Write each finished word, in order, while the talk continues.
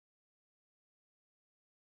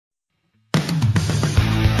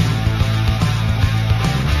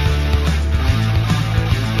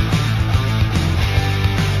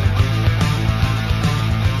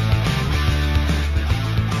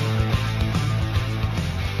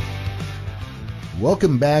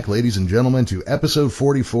Welcome back, ladies and gentlemen, to episode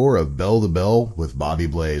 44 of Bell to Bell with Bobby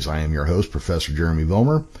Blaze. I am your host, Professor Jeremy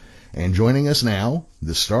Vollmer, and joining us now,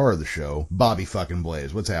 the star of the show, Bobby fucking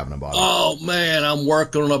Blaze. What's happening, Bobby? Oh, man, I'm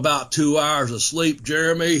working on about 2 hours of sleep,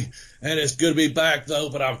 Jeremy, and it's good to be back, though,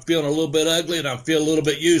 but I'm feeling a little bit ugly, and I'm feeling a little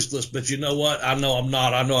bit useless, but you know what? I know I'm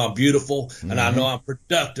not. I know I'm beautiful, and I know I'm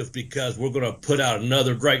productive because we're going to put out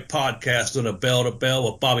another great podcast on a Bell to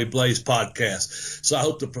Bell with Bobby Blaze podcast. So I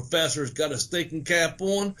hope the professor's got his thinking cap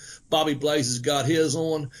on, Bobby Blaze has got his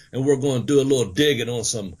on, and we're going to do a little digging on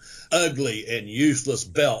some ugly and useless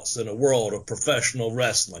belts in the world of professional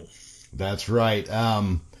wrestling. That's right.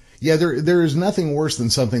 There is nothing worse than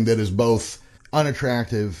something that is both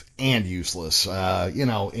unattractive and useless,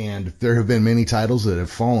 and there have been many titles that have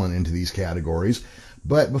fallen into these categories.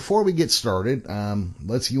 But before we get started,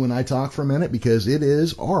 let's you and I talk for a minute because it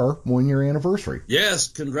is our 1-year anniversary. Yes,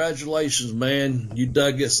 congratulations, man. You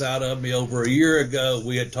dug this out of me over a year ago.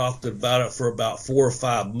 We had talked about it for about 4 or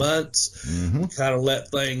 5 months. Kind of let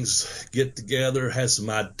things get together, had some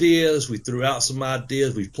ideas. We threw out some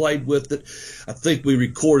ideas. We played with it. I think we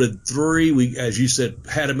recorded 3. We, as you said,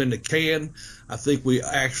 had them in the can. I think we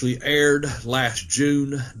actually aired last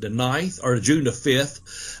June the 9th or June the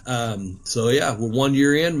 5th. So yeah, we're 1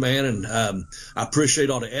 year in, man, and I appreciate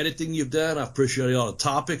all the editing you've done. I appreciate all the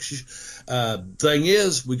topics. Thing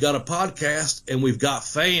is, we got a podcast and we've got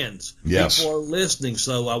fans. Yes. People are listening.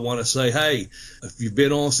 So I want to say, hey, if you've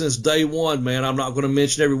been on since day one, man, I'm not going to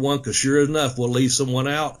mention everyone because sure enough, we'll leave someone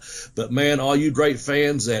out. But man, all you great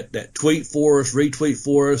fans that tweet for us, retweet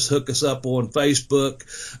for us, hook us up on Facebook,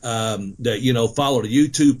 that, follow the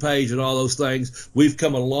YouTube page and all those things. We've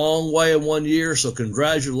come a long way in 1 year. So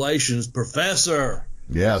congratulations, Professor.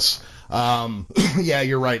 Yes. Yeah,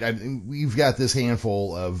 you're right. We've got this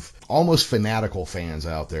handful of almost fanatical fans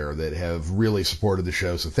out there that have really supported the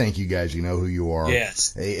show. So thank you guys. You know who you are.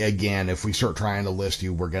 Yes. Again, if we start trying to list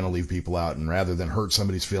you, we're going to leave people out. And rather than hurt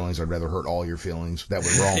somebody's feelings, I'd rather hurt all your feelings. That way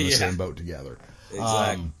we're all in the same boat together.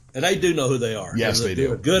 Exactly. And they do know who they are. Yes, they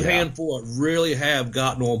do. A good handful that really have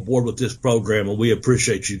gotten on board with this program, and we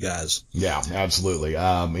appreciate you guys. Yeah, absolutely.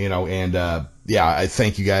 I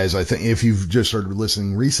thank you guys. I think if you've just started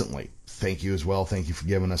listening recently, thank you as well. Thank you for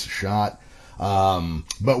giving us a shot.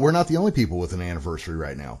 But we're not the only people with an anniversary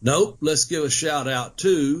right now. Nope. Let's give a shout out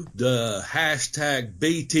to the hashtag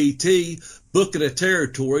BTT Booking a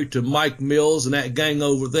Territory to Mike Mills and that gang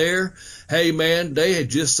over there. Hey, man, they had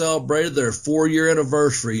just celebrated their 4-year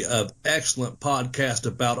anniversary of excellent podcast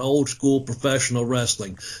about old school professional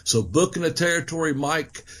wrestling. So Booking a Territory,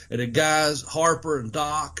 Mike, and the guys, Harper and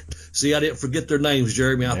Doc. See, I didn't forget their names,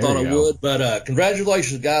 Jeremy. I thought I would. But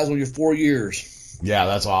congratulations, guys, on your 4 years. Yeah,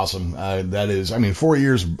 that's awesome. 4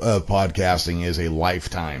 years of podcasting is a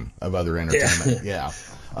lifetime of other entertainment. Yeah.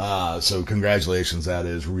 So congratulations. That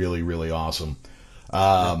is really, really awesome.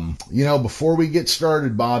 Before we get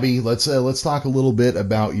started, Bobby, let's talk a little bit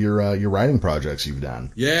about your writing projects you've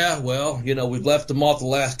done. Yeah, well, we've left them off the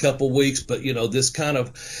last couple of weeks, but this kind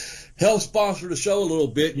of helps sponsor the show a little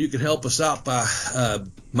bit. You can help us out by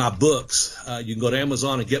my books. You can go to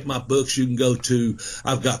Amazon and get my books. You can go to,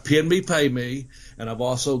 I've got Pin Me, Pay Me, and I've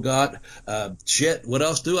also got, what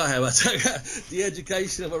else do I have? I got The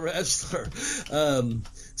Education of a Wrestler. You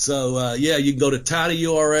can go to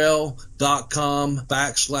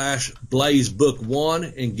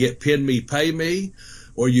tinyurl.com/blazebook1 and get Pin Me, Pay Me,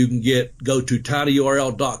 or you can go to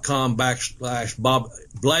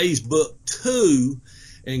tinyurl.com/blazebook2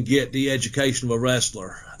 and get The Education of a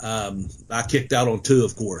Wrestler. I kicked out on 2,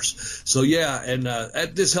 of course. So, and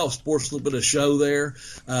this helps sports a little bit of show there.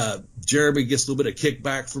 Jeremy gets a little bit of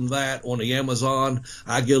kickback from that on the Amazon.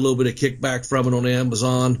 I get a little bit of kickback from it on the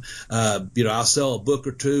Amazon. I'll sell a book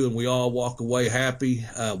or 2 and we all walk away happy.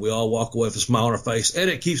 We all walk away with a smile on our face. And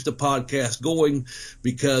it keeps the podcast going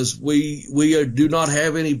because we do not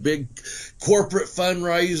have any big corporate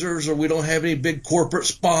fundraisers or we don't have any big corporate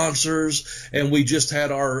sponsors. And we just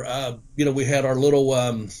had our, we had our little,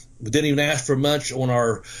 we didn't even ask for much on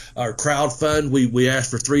our crowd fund. We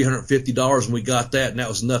asked for $350 and we got that, and that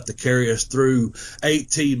was enough to carry us through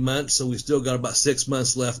 18 months. So we still got about 6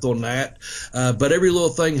 months left on that. But every little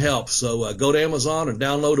thing helps. So go to Amazon and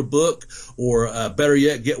download a book, or better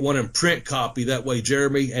yet, get one in print copy. That way,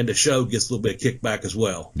 Jeremy and the show gets a little bit of kickback as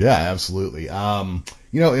well. Yeah, absolutely.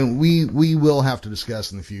 And we will have to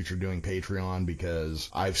discuss in the future doing Patreon because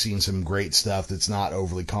I've seen some great stuff that's not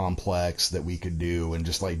overly complex that we could do and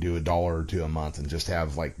just do $1 or $2 a month and just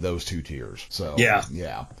have those 2 tiers. So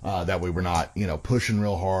yeah. That way we're not, pushing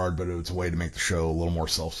real hard, but it's a way to make the show a little more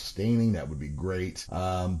self-sustaining. That would be great.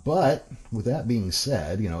 But with that being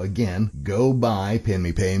said, again, go buy Pin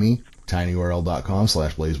Me, Pay Me.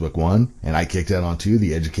 tinyurl.com/blazebook1. And I kicked out on 2,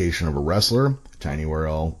 The Education of a Wrestler,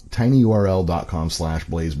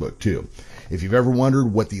 tinyurl.com/blazebook2. If you've ever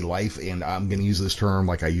wondered what the life, and I'm going to use this term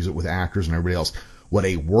like I use it with actors and everybody else, what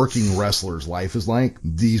a working wrestler's life is like,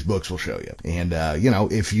 these books will show you. And,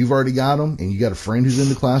 if you've already got them and you got a friend who's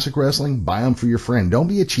into classic wrestling, buy them for your friend. Don't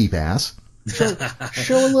be a cheap ass.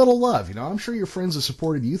 Show a little love. I'm sure your friends have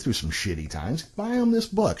supported you through some shitty times. Buy them this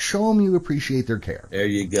book. Show them you appreciate their care. There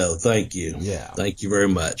you go. Thank you. Yeah. Thank you very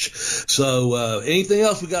much. So, anything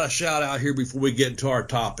else we got to shout out here before we get into our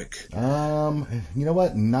topic? You know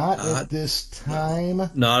what? Not at this time.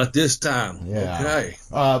 Not at this time. Yeah. Okay.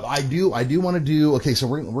 I do want to do. Okay, so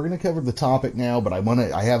we're going to cover the topic now, but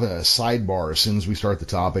I have a sidebar as soon as we start the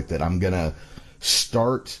topic that I'm going to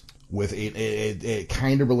start with. It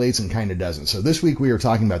kind of relates and kind of doesn't. So this week we are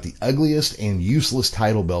talking about the ugliest and useless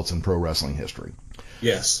title belts in pro wrestling history.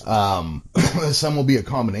 Yes. Some will be a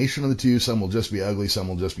combination of the two. Some will just be ugly. Some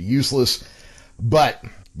will just be useless. But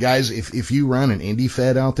guys, if you run an indie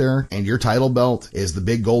fed out there and your title belt is the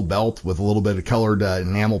big gold belt with a little bit of colored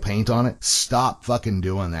enamel paint on it, stop fucking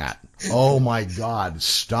doing that. Oh my God,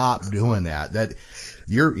 stop doing that. That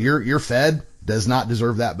your fed does not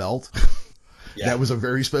deserve that belt. Yeah. That was a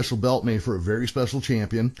very special belt made for a very special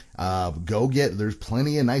champion. There's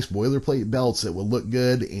plenty of nice boilerplate belts that will look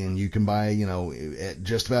good, and you can buy, at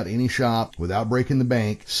just about any shop without breaking the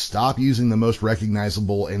bank. Stop using the most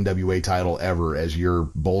recognizable NWA title ever as your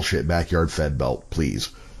bullshit backyard fed belt, please.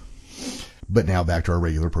 But now back to our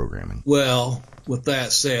regular programming. Well, with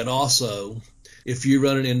that said, also, if you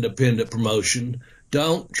run an independent promotion,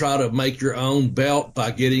 don't try to make your own belt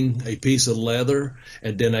by getting a piece of leather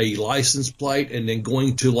and then a license plate and then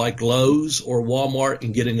going to like Lowe's or Walmart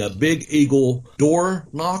and getting a big eagle door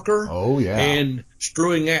knocker. Oh, yeah. And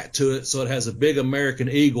screwing that to it so it has a big American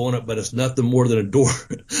eagle on it, but it's nothing more than a door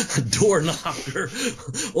knocker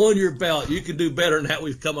on your belt. You can do better than that.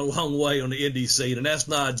 We've come a long way on the indie scene, and that's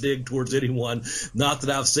not a dig towards anyone. Not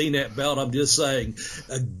that I've seen that belt. I'm just saying,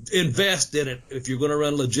 invest in it if you're going to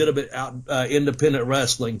run legitimate independent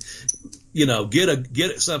wrestling.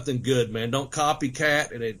 Get something good, man. Don't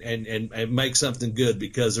copycat and make something good,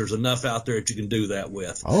 because there's enough out there that you can do that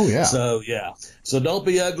with. Oh yeah. So yeah. So don't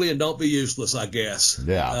be ugly and don't be useless, I guess.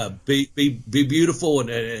 Yeah. Be beautiful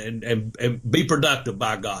and be productive,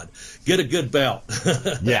 by God. Get a good belt.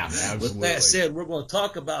 Yeah, absolutely. With that said, we're going to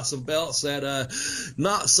talk about some belts that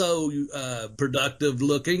not so productive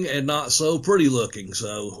looking and not so pretty looking.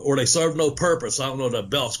 Or they serve no purpose. I don't know if the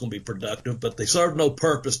belt's going to be productive, but they serve no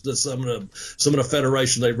purpose to some of the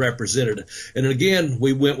federations they represented. And again,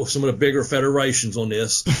 we went with some of the bigger federations on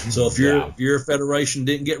this. So if your federation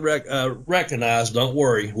didn't get recognized, don't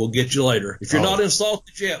worry, we'll get you later. If you're not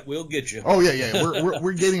insulted yet, we'll get you. Oh yeah.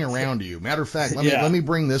 We're getting around to you. Matter of fact, let me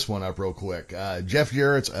bring this one up real quick. Jeff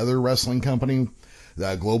Jarrett's other wrestling company,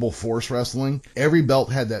 Global Force Wrestling, every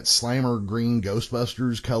belt had that Slimer green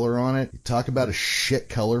Ghostbusters color on it. Talk about a shit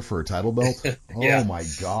color for a title belt. Yeah. Oh my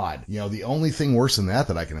God. The only thing worse than that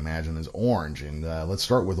I can imagine is orange. And let's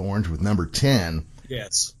start with orange with number 10.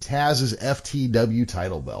 Yes. Taz's FTW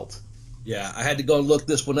title belt. Yeah, I had to go and look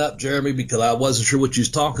this one up, Jeremy, because I wasn't sure what you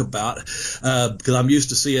was talking about. Because I'm used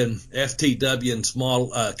to seeing FTW in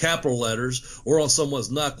small capital letters or on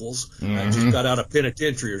someone's knuckles. I just got out of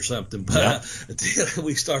penitentiary or something. But then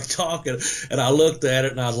we started talking, and I looked at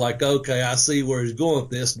it, and I was like, okay, I see where he's going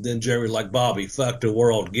with this. And then Jeremy's like, Bobby, fuck the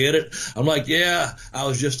world, get it? I'm like, yeah, I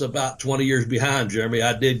was just about 20 years behind, Jeremy.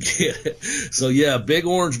 I did get it. So, yeah, big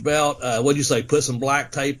orange belt. What'd you say, put some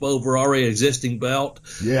black tape over already existing belt?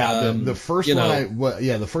 Yeah, the first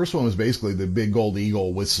the first one was basically the big gold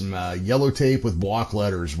eagle with some yellow tape with block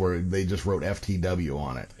letters where they just wrote FTW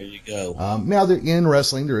on it. There you go. Now, in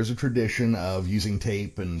wrestling, there is a tradition of using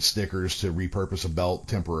tape and stickers to repurpose a belt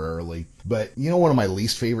temporarily. But one of my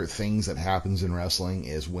least favorite things that happens in wrestling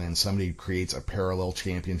is when somebody creates a parallel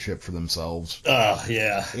championship for themselves.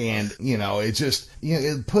 Yeah. And it's just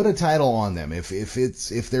put a title on them.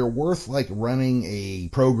 If they're worth like running a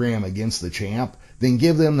program against the champ, then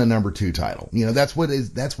give them the number 2 title. That's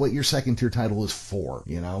what your second tier title is for.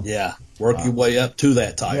 Yeah. Work your way up to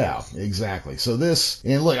that title. Yeah, exactly. So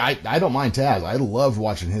and look, I don't mind Taz. I love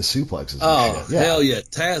watching his suplexes. Hell yeah.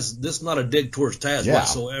 Taz, this is not a dig towards Taz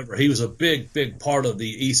whatsoever. He was a big part of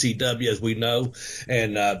the ECW, as we know,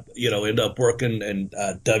 and, ended up working in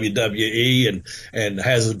WWE and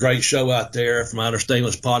has a great show out there, from my understanding,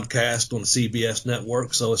 was podcast on the CBS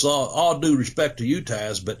network. So it's all due respect to you,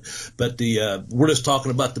 Taz, but we're just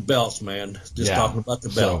talking about the belts, man. Just talking about the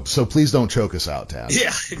belts. So please don't choke us out, Taz.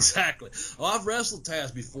 Yeah, exactly. Well, I've wrestled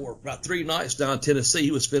Taz before, about 3 nights down in Tennessee.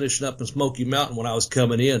 He was finishing up in Smoky Mountain when I was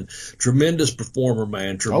coming in. Tremendous performer,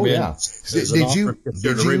 man. Tremendous.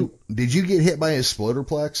 Did you get hit by his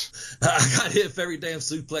splitterplex? I got hit with every damn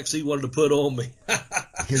suplex he wanted to put on me.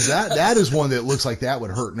 Because that is one that looks like that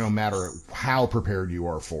would hurt no matter how prepared you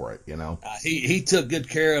are for it, He took good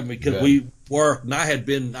care of me because we worked, and I had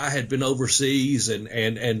been overseas,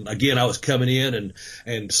 and again I was coming in,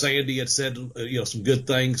 and Sandy had said some good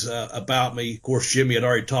things about me. Of course, Jimmy had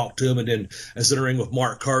already talked to him, and then I was in the ring with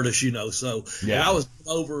Mark Curtis, so yeah. And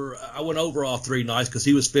I went over all 3 nights because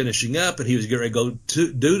he was finishing up, and he was getting ready to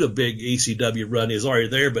go do the big ECW run. He was already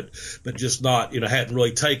there, but just not hadn't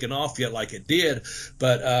really taken off yet like it did.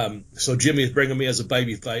 But so Jimmy was bringing me as a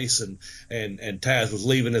baby face, and Taz was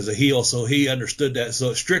leaving as a heel, so he understood that. So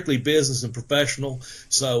it's strictly business and professional.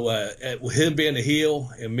 So with him being a heel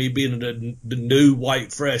and me being the new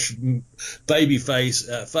white fresh baby face,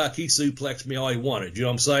 he suplexed me all he wanted. You know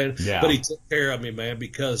what I'm saying? Yeah. But he took care of me, man,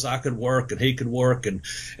 because I could work and he could work, and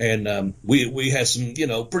we had some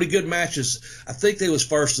pretty good matches. I think they was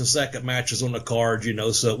first and second matches on the card,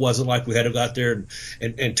 so it wasn't like we had to go out there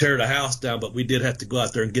and tear the house down, but we did have to go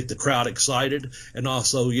out there and get the crowd excited, and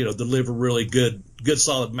also deliver really good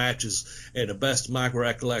solid matches. And the best of my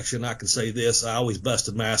recollection, I can say this: I always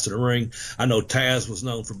busted my ass in the ring. I know Taz was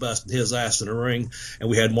known for busting his ass in the ring, and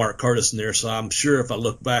we had Mark Curtis in there. So I'm sure if I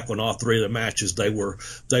look back on all 3 of the matches, they were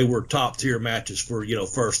top tier matches for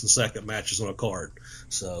first and second matches on a card.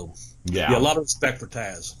 So yeah, a lot of respect for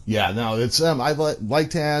Taz. Yeah, no, it's I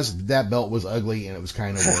like Taz. That belt was ugly and it was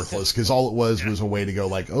kind of worthless because all it was a way to go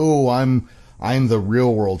like, oh, I'm the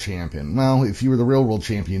real world champion. Well, if you were the real world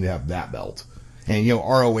champion, you'd have that belt. And,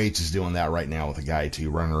 ROH is doing that right now with a guy, too,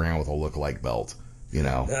 running around with a lookalike belt,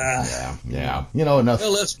 Yeah. Enough.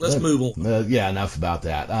 Well, let's move on. Yeah, enough about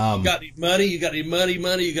that. Got any money? You got any money?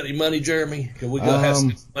 You got any money, Jeremy? Can we go have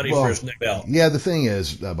some money for his next belt? Yeah, the thing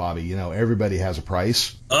is, Bobby, everybody has a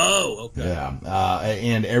price. Oh, okay. Yeah,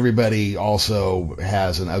 and everybody also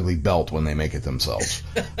has an ugly belt when they make it themselves.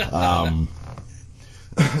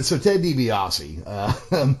 So Ted DiBiase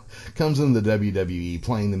comes into the WWE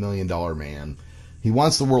playing the $1 Million Man. He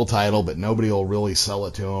wants the world title, but nobody will really sell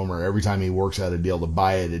it to him, or every time he works out a deal to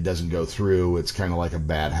buy it, it doesn't go through. It's kind of like a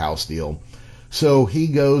bad house deal. So he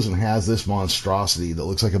goes and has this monstrosity that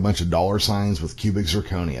looks like a bunch of dollar signs with cubic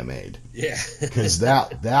zirconia made. Yeah. Because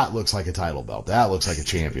that looks like a title belt. That looks like a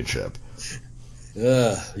championship.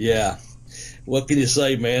 Yeah. What can you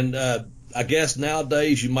say, man? I guess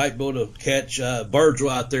nowadays you might be able to catch Virgil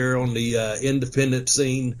out there on the independent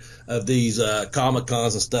scene of these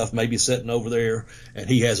Comic-Cons and stuff, maybe sitting over there, and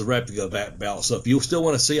he has a replica of that belt. So if you still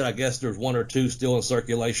want to see it, I guess there's 1 or 2 still in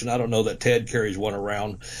circulation. I don't know that Ted carries one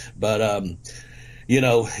around, but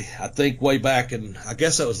I think way back in, I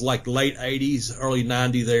guess that was like late 80s, early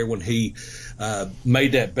 90s there when he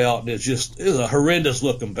made that belt, and it was a horrendous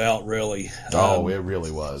looking belt, really. It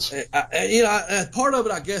really was. Part of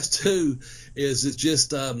it, I guess, too, is it's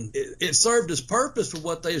just it served its purpose for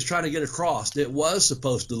what they was trying to get across. It was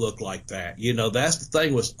supposed to look like that. That's the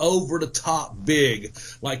thing, was over the top big.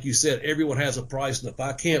 Like you said, everyone has a price, and if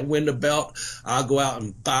I can't win the belt, I'll go out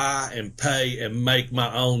and buy and pay and make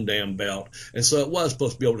my own damn belt. And so it was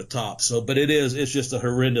supposed to be over the top. So, but it's just a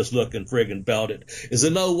horrendous looking friggin' belt. It is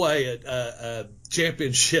in no way a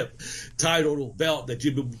championship title belt that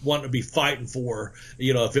you'd want to be fighting for,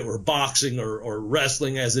 if it were boxing or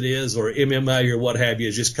wrestling as it is, or MMA or what have you.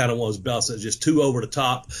 It's just kind of one of those belts that's just too over the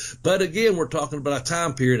top. But again, we're talking about a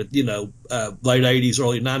time period, late 80s,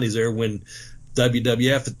 early 90s there, when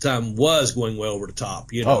WWF at the time was going way over the top,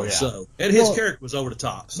 Oh, yeah. So, and his character was over the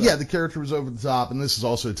top. So. Yeah, the character was over the top, and this is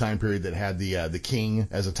also a time period that had the King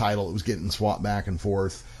as a title. It was getting swapped back and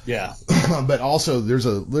forth. Yeah. But also there's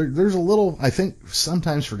a little, I think,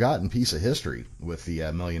 sometimes forgotten piece of history with the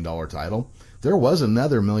 $1 Million title. There was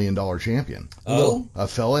another $1 Million champion. Oh. A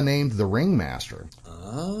fella named the Ringmaster.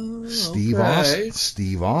 Oh, Steve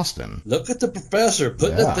Austin. Look at the professor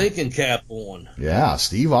putting the thinking cap on. Yeah,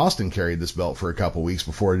 Steve Austin carried this belt for a couple weeks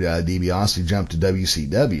before DiBiase jumped to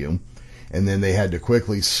WCW, and then they had to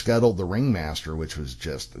quickly scuttle the Ringmaster, which was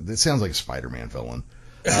it sounds like a Spider-Man villain.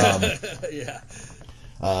 Yeah.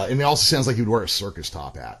 And it also sounds like he would wear a circus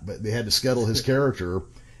top hat, but they had to scuttle his character.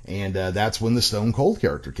 And that's when the Stone Cold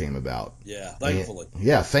character came about. Yeah, thankfully.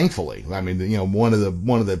 Thankfully. I mean, one of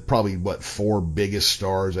the probably 4 biggest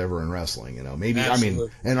stars ever in wrestling. Maybe Absolutely.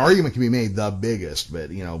 An argument can be made the biggest, but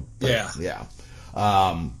yeah.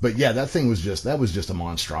 But yeah, that thing was just a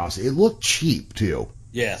monstrosity. It looked cheap too.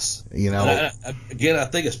 Yes. You know, I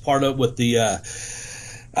think it's part of with the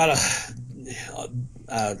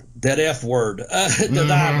that F word, the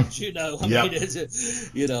diamonds, you know. I mean,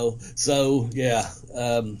 it's, you know, so yeah.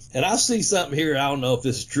 And I see something here. I don't know if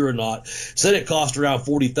this is true or not. Said it cost around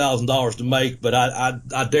 $40,000 to make, but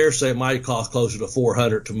I dare say it might cost closer to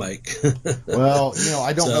 $400 to make. Well, you know,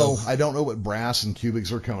 I don't know. I don't know what brass and cubic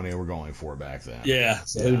zirconia were going for back then. Yeah.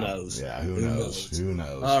 So who knows? Yeah. Who knows? Who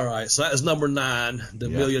knows? All right. So that was number 9, the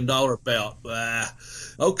 $1 million belt.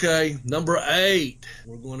 Okay, number 8,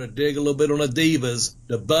 we're going to dig a little bit on the Divas,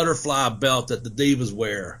 the butterfly belt that the Divas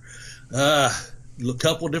wear. A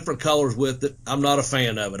couple different colors with it. I'm not a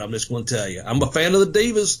fan of it. I'm just going to tell you. I'm a fan of the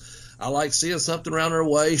Divas. I like seeing something around their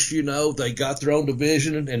waist. You know, they got their own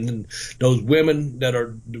division, and those women that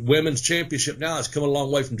are the women's championship now has come a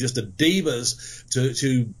long way from just the Divas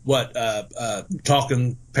to what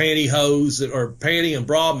talking pantyhose or panty and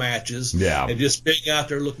bra matches, and just being out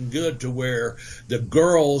there looking good, to where the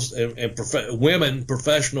girls and women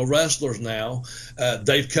professional wrestlers now,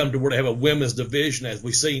 they've come to where they have a women's division, as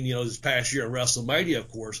we've seen, you know, this past year in WrestleMania, of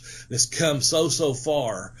course. That's come so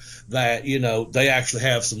far that, you know, they actually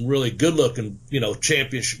have some really good looking, you know,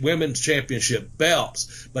 women's championship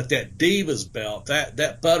belts. But that Divas belt,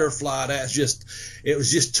 that butterfly, it was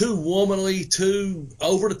just too womanly, too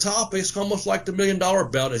over the top. It's almost like the $1 million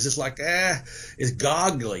belt. It's just like, it's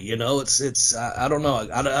goggly, you know. It's I don't know.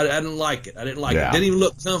 I didn't like it. I didn't like it. It didn't even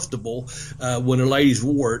look comfortable when the ladies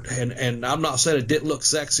wore it. And I'm not saying it didn't look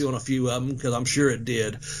sexy on a few of them, because I'm sure it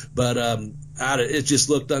did. But it just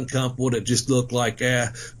looked uncomfortable. It just looked like,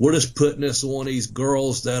 we're just putting this on these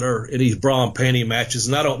girls that are in these bra and panty matches.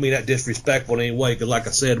 And I don't mean that disrespectful in any way, because like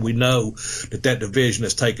I said, we know that division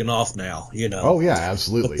has taken off now, you know. Oh, yeah,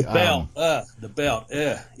 absolutely. But the belt,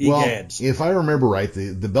 egads. Well, if I remember right,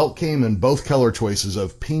 the belt came in both color choices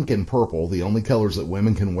of pink and purple, the only colors that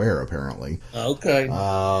women can wear, apparently. Okay.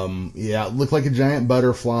 It looked like a giant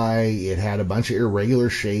butterfly. It had a bunch of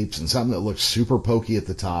irregular shapes and something that looked super pokey at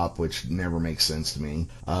the top, which never makes sense to me.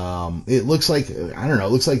 It looks like, I don't know,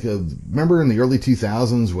 it looks like, remember in the early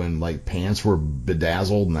 2000s when, like, pants were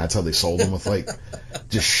bedazzled, and that's how they sold them, with, like,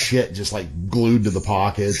 just shit just, like, glued to the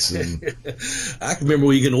pockets. And I can remember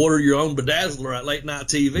when you can order your own bedazzler at late night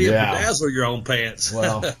TV and bedazzle your own pants.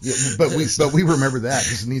 Well, but we remember that,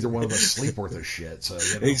 because neither one of us sleep worth a shit. So,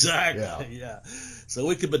 you know, exactly, yeah. So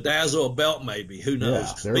we could bedazzle a belt, maybe. Who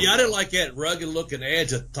knows? But I didn't like that rugged looking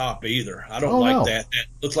edge at the top either. I don't like that. That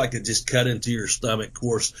looks like it just cut into your stomach. Of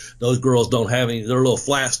course, those girls don't have any. They're little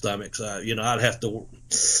flat stomachs. You know,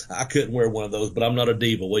 I couldn't wear one of those, but I'm not a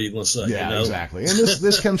diva. What are you going to say? Yeah, you know? Exactly. And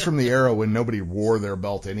this comes from the era when nobody wore their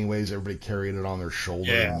belt anyways. Everybody carried it on their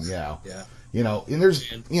shoulder. Yeah. You know, and there's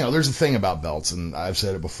a thing about belts, and I've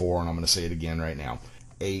said it before, and I'm going to say it again right now.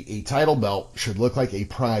 A title belt should look like a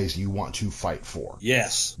prize you want to fight for.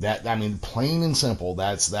 Yes. Plain and simple,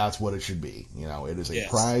 that's what it should be. You know, it is a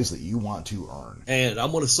prize that you want to earn. And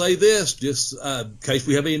I'm going to say this, just in case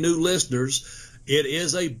we have any new listeners, it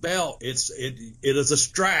is a belt. It is a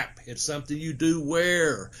strap. It's something you do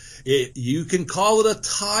wear. You can call it a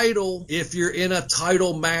title if you're in a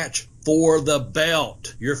title match for the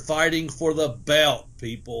belt. You're fighting for the belt,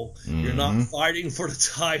 people. Mm-hmm. You're not fighting for the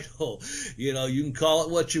title. You know, you can call it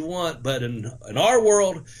what you want, but in our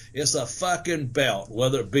world, it's a fucking belt.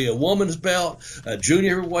 Whether it be a woman's belt, a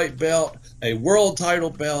junior heavyweight belt, a world title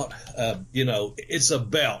belt, you know, it's a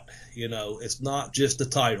belt. You know, it's not just a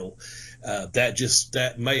title.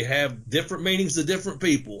 That may have different meanings to different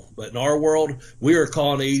people, but in our world, we are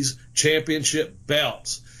calling these championship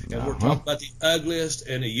belts. And we're talking about the ugliest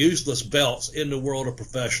and the useless belts in the world of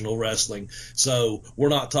professional wrestling. So we're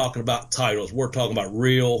not talking about titles. We're talking about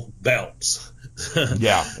real belts.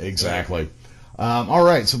 Yeah, exactly. All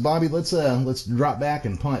right, so Bobby, let's drop back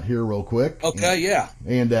and punt here real quick. Okay,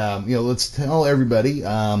 And let's tell everybody.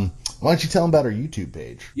 Why don't you tell them about our YouTube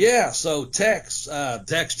page? Yeah, so Tex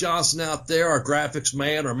Johnson out there, our graphics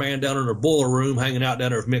man, our man down in our boiler room, hanging out down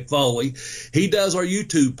there with Mick Foley, he does our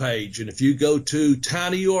YouTube page. And if you go to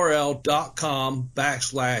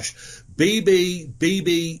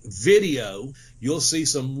tinyurl.com/BBBB video, you'll see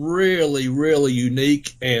some really, really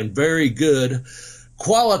unique and very good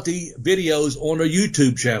quality videos on our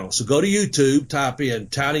YouTube channel. So go to YouTube, type in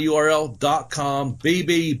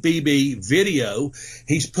tinyurl.com/BBBB video.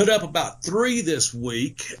 He's put up about 3 this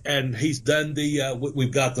week, and he's done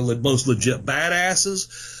we've got the most legit badasses.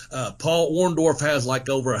 Paul Orndorff has like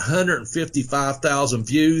over 155,000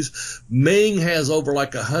 views. Ming has over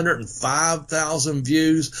like 105,000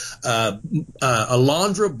 views.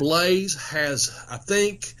 Alondra Blaze has, I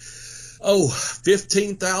think,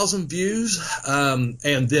 15,000 views.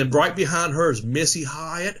 And then right behind her is Missy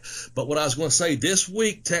Hyatt. But what I was going to say, this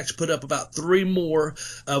week, Tex put up about 3 more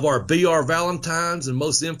of our BR Valentines and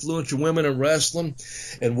most influential women in wrestling.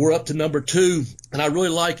 And we're up to number 2. And I really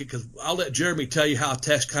like it because I'll let Jeremy tell you how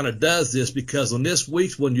Tex kind of does this, because on this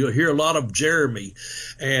week's one, you'll hear a lot of Jeremy.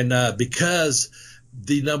 And because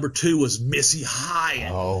the number 2 was Missy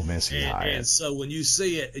Hyatt. Oh, Missy Hyatt. And so when you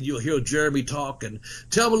see it and you'll hear Jeremy talking,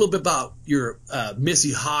 tell me a little bit about your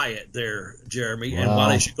Missy Hyatt there, Jeremy, and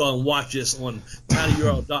why they should go and watch this on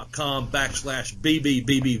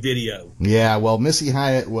tinyurl.com/BBBB video. Yeah, well, Missy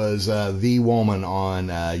Hyatt was the woman on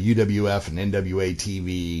UWF and NWA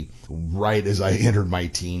TV right as I entered my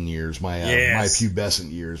teen years, my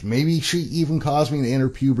pubescent years. Maybe she even caused me to enter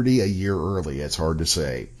puberty a year early. It's hard to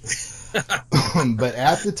say. But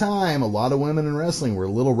at the time, a lot of women in wrestling were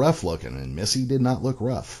a little rough looking, and Missy did not look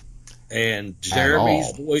rough. And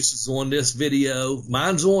Jeremy's voice is on this video.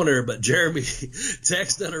 Mine's on there, but Jeremy,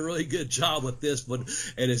 Tex done a really good job with this one.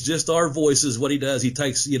 And it's just our voices, what he does. He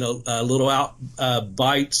takes, little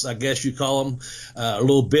bites, I guess you call them,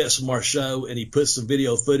 little bits from our show, and he puts some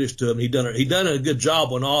video footage to them. He done a good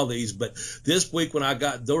job on all these. But this week when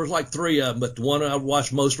there was like 3 of them, but the one I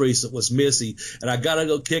watched most recent was Missy. And I got to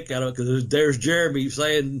go kick out of it because there's Jeremy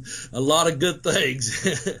saying a lot of good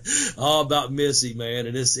things all about Missy, man.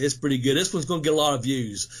 And it's pretty good. This one's going to get a lot of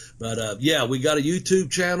views. But, we got a YouTube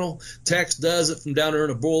channel. Tex does it from down there in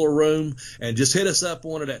the boiler room. And just hit us up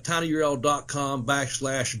on it at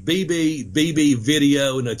tinyurl.com/BBBB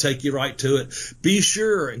video, and it'll take you right to it. Be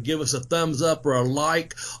sure and give us a thumbs up or a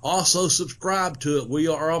like. Also, subscribe to it. We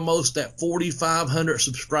are almost at 4,500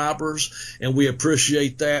 subscribers, and we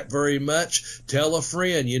appreciate that very much. Tell a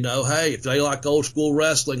friend, hey, if they like old school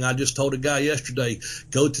wrestling, I just told a guy yesterday,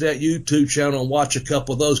 go to that YouTube channel and watch a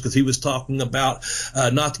couple of those, because he was talking about,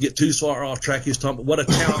 not to get too far off track, he was talking about what a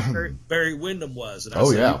talent Barry Windham was. And I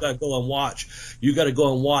said, you got to go and watch. You got to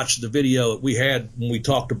go and watch the video that we had when we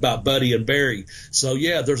talked about Buddy and Barry. So,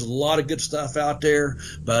 there's a lot of good stuff out there.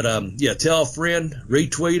 But, tell a friend,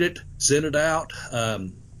 retweet it, send it out.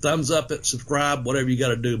 Thumbs up it, subscribe, whatever you got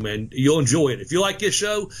to do, man. You'll enjoy it. If you like this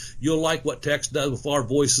show, you'll like what Tex does with our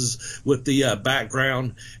voices, with the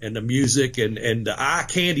background and the music, and the eye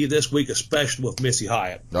candy this week, especially with Missy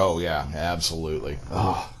Hyatt. Oh, yeah, absolutely.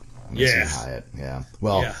 Oh, Missy Hyatt, yeah.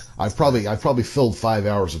 Well, I've probably filled 5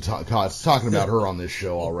 hours of talking about her on this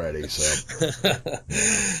show already. So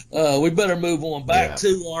we better move on back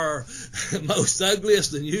to our most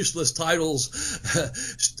ugliest and useless titles,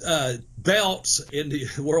 belts in the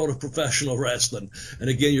world of professional wrestling. And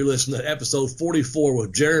again, you're listening to episode 44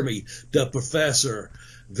 with Jeremy, the Professor,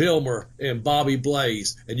 Vilmer, and Bobby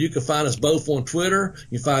Blaze. And you can find us both on Twitter.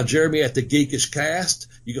 You can find Jeremy at the Geekish Cast.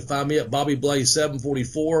 You can find me at Bobby Blaze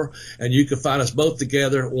 744, and you can find us both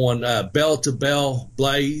together on Bell to Bell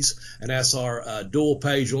Blaze, and that's our dual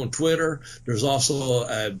page on Twitter. There's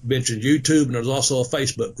also mentioned YouTube, and there's also a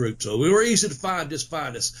Facebook group. So we were easy to find. Just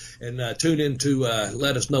find us and tune in to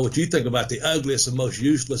let us know what you think about the ugliest and most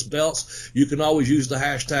useless belts. You can always use the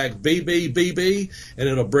hashtag BBBB, and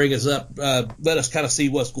it'll bring us up. Let us kind of see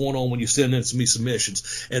what's going on when you send in some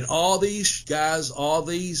submissions. And all these guys, all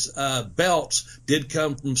these belts did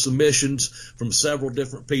come from submissions from several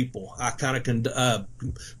different people. I kind of condensed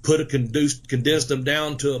them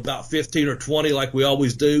down to about 15 or 20 like we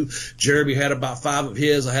always do. Jeremy had about 5 of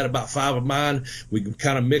his. I had about 5 of mine. We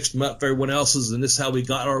kind of mixed them up for everyone else's, and this is how we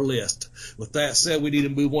got our list. With that said, we need to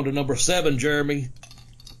move on to number 7, Jeremy.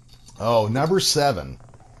 Oh, number 7.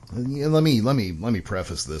 Let me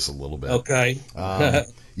preface this a little bit. Okay.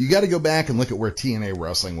 You got to go back and look at where TNA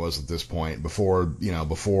wrestling was at this point before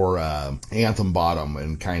Anthem bought them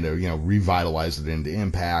and kind of, revitalized it into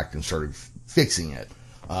Impact and started fixing it.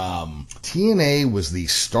 TNA was the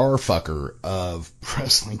star fucker of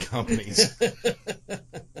wrestling companies.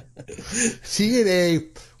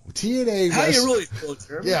 TNA How you really feel,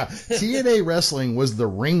 Jeremy? Yeah, TNA wrestling was the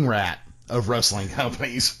ring rat of wrestling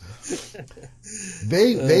companies.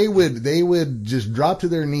 They would just drop to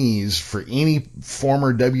their knees for any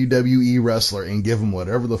former WWE wrestler and give them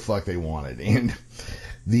whatever the fuck they wanted. And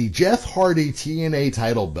the Jeff Hardy TNA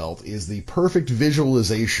title belt is the perfect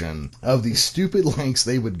visualization of the stupid lengths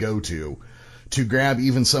they would go to grab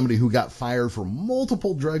even somebody who got fired for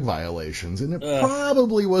multiple drug violations, and it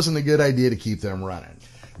probably wasn't a good idea to keep them running.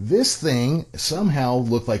 This thing somehow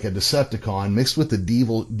looked like a Decepticon mixed with the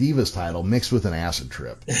Divas title mixed with an acid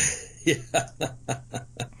trip.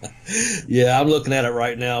 Yeah, I'm looking at it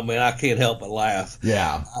right now, man. I can't help but laugh.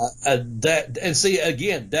 Yeah.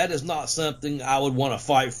 That is not something I would want to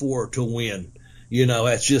fight for to win. You know,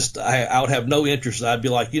 it's just, I would have no interest. I'd be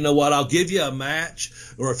like, you know what, I'll give you a match,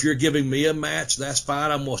 or if you're giving me a match, that's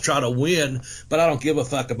fine. I'm going to try to win, but I don't give a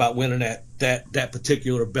fuck about winning that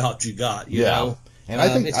particular belt you got, you know? And I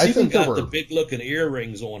think it's even got the big looking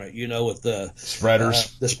earrings on it, you know, with the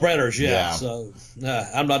spreaders. The spreaders, yeah. So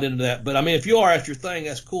I'm not into that, but I mean, if you are, that's your thing,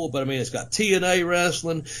 that's cool. But I mean, it's got TNA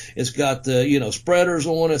wrestling, it's got the, you know, spreaders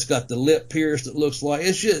on it, it's got the lip pierce that looks like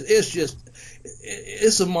it's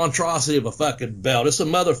a monstrosity of a fucking belt. It's a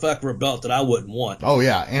motherfucker of a belt that I wouldn't want. Oh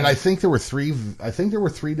yeah, and I think there were three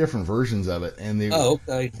different versions of it, and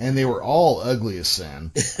they were all ugly as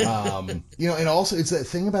sin. You know, and also it's that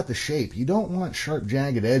thing about the shape. You don't want sharp,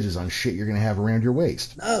 jagged edges on shit you're gonna have around your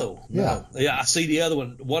waist. No. Yeah, I see the other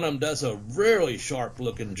one. One of them does a really sharp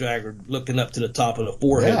looking jagged, looking up to the top of the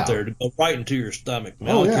forehead there to go right into your stomach. Man,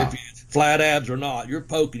 I don't care if you flat abs or not, you're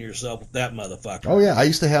poking yourself with that motherfucker. Oh yeah, I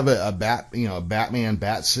used to have a Batman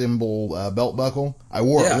bat symbol belt buckle. I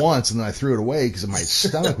wore it once and then I threw it away because my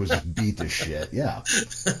stomach was just beat to shit. Yeah.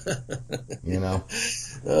 You know.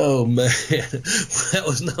 Oh man, that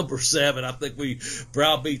was number 7. I think we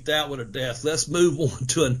browbeat that one to death. Let's move on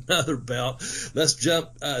to another belt. Let's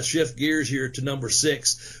shift gears here to number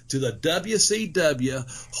 6, to the WCW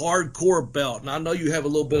Hardcore belt. And I know you have a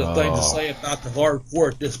little bit of things to say about the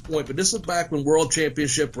Hardcore at this point, but this is back when World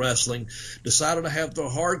Championship Wrestling decided to have the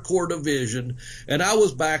Hardcore division, and I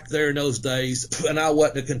was back there in those days, and I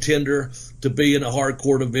wasn't a contender to be in a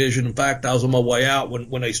Hardcore division. In fact, I was on my way out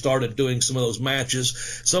when they started doing some of those matches.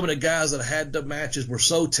 Some of the guys that had the matches were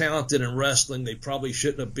so talented in wrestling, they probably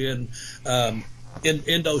shouldn't have been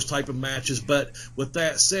in those type of matches. But with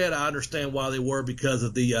that said, I understand why they were, because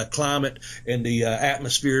of the climate and the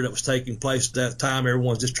atmosphere that was taking place at that time.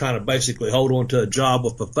 Everyone's just trying to basically hold on to a job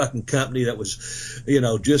with a fucking company that was, you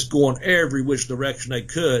know, just going every which direction they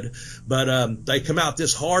could. But they come out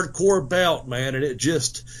this Hardcore belt, man, and it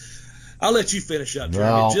just... I'll let you finish up,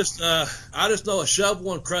 Jeremy. Well, I just know a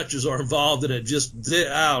shovel and crutches are involved, and I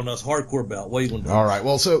don't know, it's a Hardcore belt. What are you going to do? All right.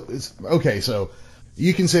 Well, so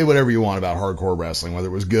you can say whatever you want about hardcore wrestling, whether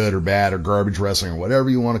it was good or bad or garbage wrestling or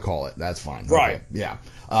whatever you want to call it. That's fine. Right. Okay. Yeah.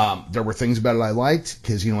 There were things about it I liked,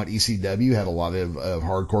 because you know what, ECW had a lot of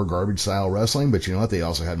hardcore garbage style wrestling, but you know what, they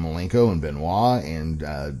also had Malenko and Benoit and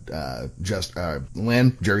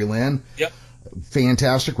Jerry Lynn. Yep.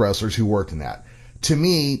 Fantastic wrestlers who worked in that. To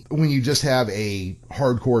me, when you just have a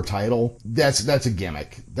hardcore title, that's a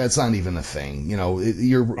gimmick. That's not even a thing. You know,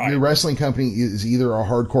 your wrestling company is either a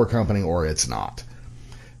hardcore company or it's not.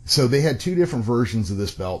 So they had 2 different versions of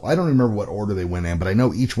this belt. I don't remember what order they went in, but I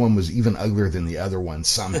know each one was even uglier than the other one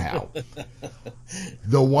somehow.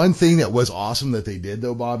 The one thing that was awesome that they did,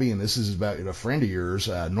 though, Bobby, and this is about a friend of yours,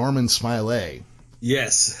 Norman Smiley.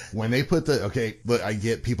 Yes. When they put but I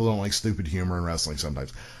get people don't like stupid humor in wrestling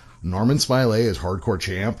sometimes. Norman Smiley as hardcore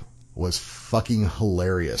champ was fucking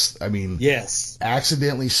hilarious. I mean, yes,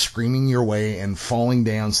 accidentally screaming your way and falling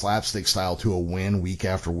down slapstick style to a win week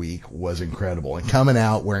after week was incredible. And coming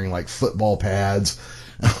out wearing like football pads,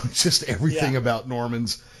 just everything about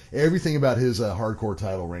everything about his hardcore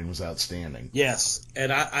title reign was outstanding. Yes,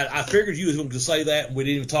 and I figured you was going to say that, and we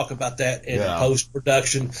didn't even talk about that in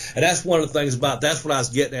post-production. And that's one of the things that's what I was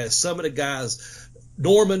getting at. Some of the guys...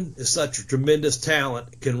 Norman is such a tremendous talent,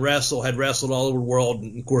 had wrestled all over the world,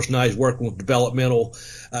 and of course now he's working with developmental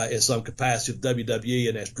in some capacity with WWE,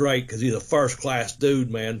 and that's great because he's a first-class dude,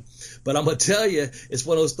 man. But I'm going to tell you, it's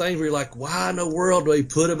one of those things where you're like, why in the world do they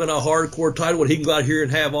put him in a hardcore title when he can go out here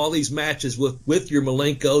and have all these matches with your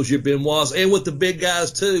Malenkos, your Benoits, and with the big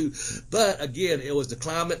guys too? But again, it was the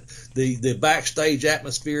climate, the backstage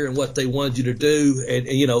atmosphere, and what they wanted you to do. And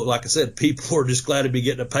you know, like I said, people were just glad to be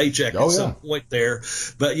getting a paycheck at some point there.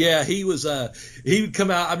 But yeah, he would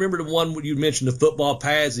come out. I remember the one when you mentioned the football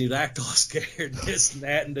pads, and he'd act all scared, this and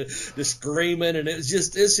that, and the screaming, and it's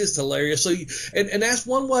just hilarious. So, and that's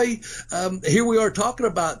one way. Here we are talking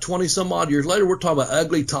about 20 some odd years later. We're talking about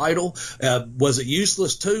ugly title. Was it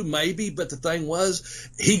useless too? Maybe, but the thing was,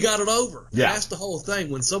 he got it over. Yeah. That's the whole thing.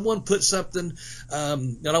 When someone puts something, I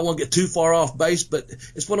don't want to get too far off base, but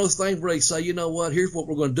it's one of those things where they say, you know what, here's what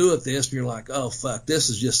we're going to do with this, and you're like, oh fuck, this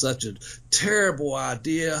is just such a terrible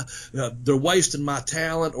idea. They're wasting my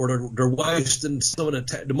talent, or they're wasting some of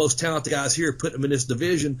the most talented guys here, putting them in this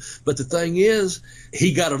division. But the thing is,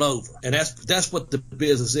 he got it over, and that's what the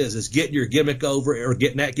business is getting your gimmick over, or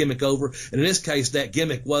getting that gimmick over. And in this case, that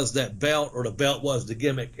gimmick was that belt, or the belt was the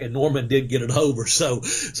gimmick, and Norman did get it over. So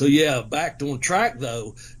yeah, back on track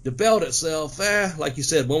though. The belt itself, like you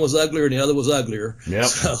said, one was uglier and the other was uglier. Yep.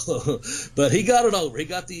 So, but he got it over. He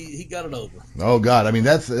got it over. Oh God, I mean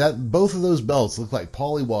that both of those belts look like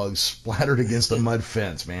pollywogs splattered against a mud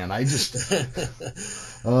fence, man. I just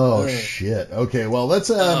shit. Okay, well let's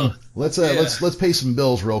pay some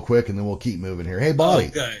bills real quick and then we'll keep moving here. Hey Bobby.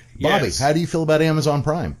 Okay. Bobby, Yes. how do you feel about Amazon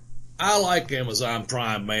Prime? I like Amazon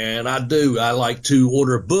Prime, man. I do. I like to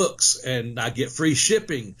order books and I get free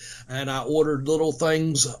shipping, and I order little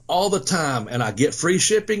things all the time and I get free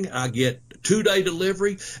shipping. I get 2-day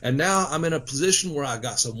delivery, and now I'm in a position where I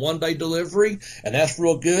got some 1-day delivery, and that's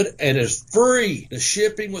real good, and it's free. The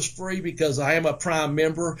shipping was free because I am a Prime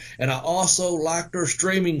member, and I also like their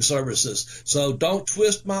streaming services. So don't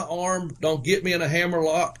twist my arm. Don't get me in a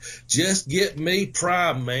hammerlock. Just get me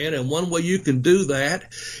Prime, man. And one way you can do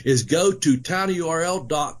that is go to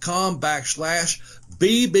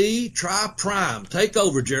tinyurl.com/BB try Prime. Take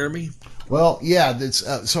over, Jeremy. Well, yeah,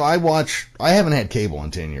 so I haven't had cable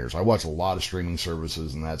in 10 years. I watch a lot of streaming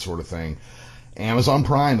services and that sort of thing. Amazon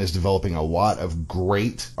Prime is developing a lot of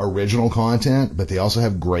great original content, but they also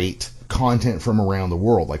have great content from around the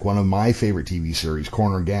world. Like one of my favorite TV series,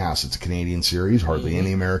 Corner Gas. It's a Canadian series. Hardly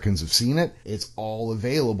any Americans have seen it. It's all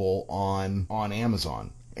available on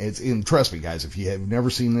Amazon. And trust me, guys, if you have never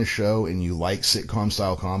seen this show and you like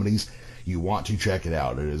sitcom-style comedies, you want to check it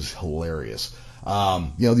out. It is hilarious.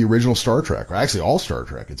 The original Star Trek, or actually all Star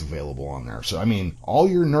Trek, it's available on there. So, I mean, all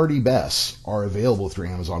your nerdy bests are available through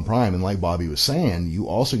Amazon Prime. And like Bobby was saying, you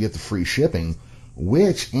also get the free shipping,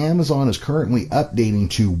 which Amazon is currently updating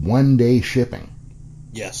to 1-day shipping.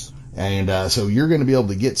 Yes. And so you're going to be able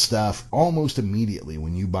to get stuff almost immediately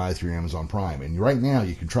when you buy through Amazon Prime. And right now,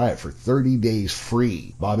 you can try it for 30 days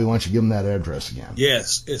free. Bobby, why don't you give them that address again?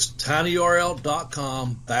 Yes, it's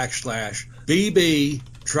tinyurl.com/BB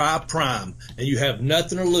try Prime, and you have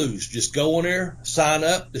nothing to lose. Just go on there, sign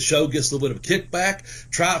up. The show gets a little bit of a kickback.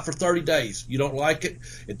 Try it for 30 days. You don't like it,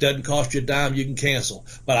 it doesn't cost you a dime. You can cancel.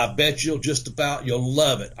 But I bet you'll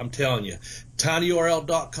love it. I'm telling you.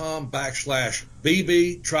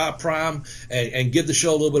 tinyurl.com/BB try Prime, and give the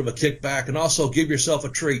show a little bit of a kickback, and also give yourself a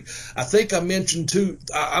treat. I think I mentioned too,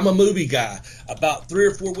 I'm a movie guy. About 3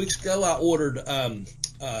 or 4 weeks ago, I ordered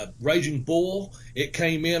Raging Bull. It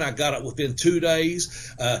came in. I got it within 2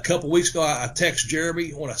 days. A couple weeks ago, I texted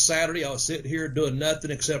Jeremy on a Saturday. I was sitting here doing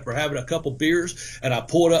nothing except for having a couple beers, and I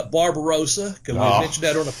pulled up Barbarossa, because we mentioned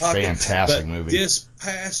that on the podcast. Fantastic movie. This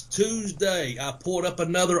past Tuesday, I pulled up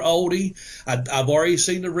another oldie. I've already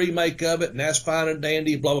seen the remake of it, and that's fine and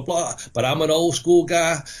dandy, blah, blah, blah. But I'm an old school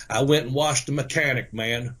guy. I went and watched The Mechanic,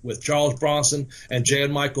 man, with Charles Bronson and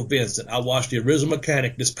Jan Michael Vincent. I watched the original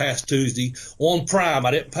Mechanic this past Tuesday on Prime.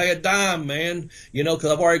 I didn't pay a dime, man,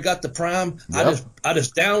 because I've already got the Prime. Yep. I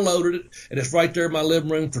just downloaded it, and it's right there in my living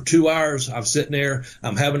room for 2 hours. I'm sitting there.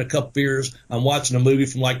 I'm having a couple beers. I'm watching a movie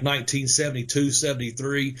from like 1972,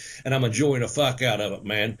 73, and I'm enjoying the fuck out of it,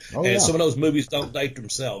 man. Some of those movies don't date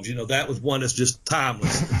themselves. That was one that's just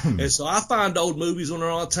timeless. And so I find old movies on there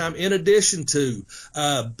all the time. In addition to,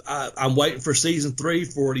 I'm waiting for season 3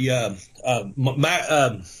 for the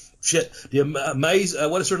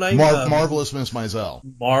what is her name? Marvelous Miss Maisel.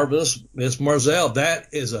 Marvelous Miss Maisel. That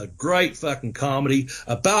is a great fucking comedy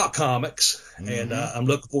about comics, and I'm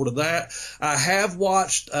looking forward to that. I have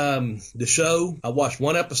watched the show. I watched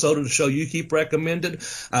one episode of the show you keep recommending.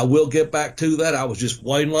 I will get back to that. I was just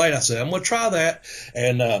waiting late. I said, I'm going to try that,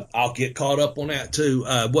 and I'll get caught up on that too.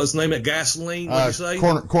 What's the name of Gasoline? What did you say?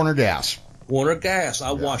 Corner Gas. Corner Gas.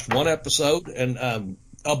 I watched one episode, and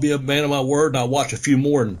I'll be a man of my word, and I'll watch a few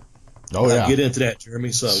more, and get into that,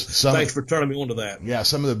 Jeremy. So thanks for turning me on to that. Yeah,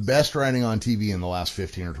 some of the best writing on TV in the last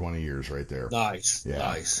 15 or 20 years right there. Nice.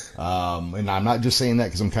 And I'm not just saying that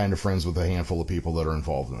because I'm kind of friends with a handful of people that are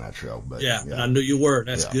involved in that show. But and I knew you were.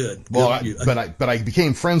 That's good. Well, I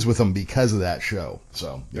became friends with them because of that show.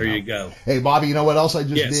 So there you go. Hey, Bobby, you know what else I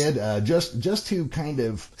just did? Just to kind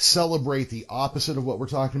of celebrate the opposite of what we're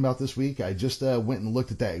talking about this week, I just went and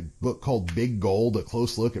looked at that book called Big Gold, a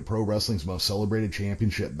close look at pro wrestling's most celebrated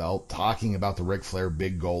championship belt, talking about the Ric Flair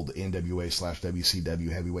Big Gold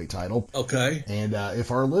NWA/WCW heavyweight title. Okay. And if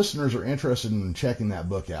our listeners are interested in checking that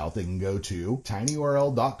book out, they can go to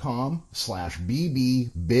tinyurl.com/BB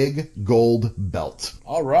Big Gold Belt.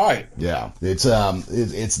 All right. Yeah.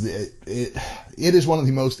 It is one of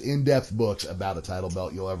the most in-depth books about a title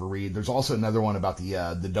belt you'll ever read. There's also another one about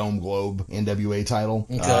the Dome Globe NWA title.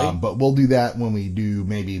 Okay. But we'll do that when we do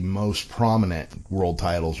maybe most prominent world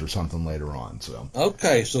titles or something later on. So.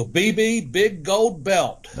 Okay. So BB Big Gold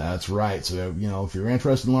Belt. That's right. So, if you're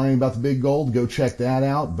interested in learning about the Big Gold, go check that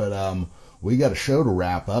out. But we got a show to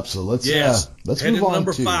wrap up, so let's move on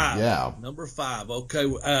number to 5. Yeah. Number 5.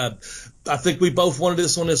 Okay. I think we both wanted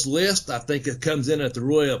this on this list. I think it comes in at the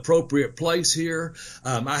really appropriate place here.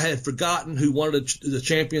 I had forgotten who one of the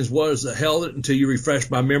champions was that held it until you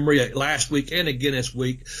refreshed my memory last week and again this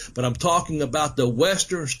week. But I'm talking about the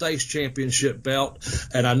Western States Championship belt,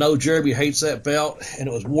 and I know Jeremy hates that belt, and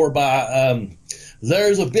it was worn by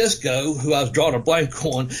Larry Zbyszko, who I was drawing a blank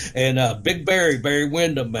on, and Big Barry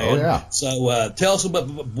Windham, man. Oh, yeah. So tell us about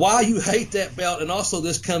why you hate that belt, and also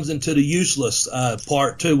this comes into the useless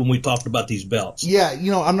part, too, when we talked about these belts. Yeah,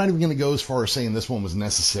 I'm not even going to go as far as saying this one was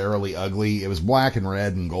necessarily ugly. It was black and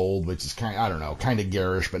red and gold, which is kind of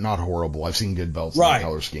garish, but not horrible. I've seen good belts in the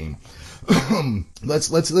color scheme. Let's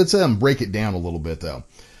break it down a little bit, though.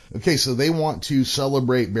 Okay, so they want to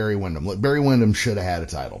celebrate Barry Windham. Look, Barry Windham should have had a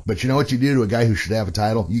title. But you know what you do to a guy who should have a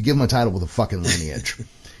title? You give him a title with a fucking lineage.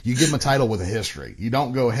 You give him a title with a history. You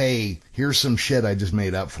don't go, hey, here's some shit I just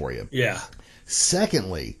made up for you. Yeah.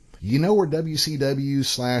 Secondly, you know where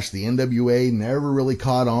WCW/the NWA never really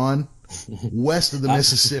caught on? West of the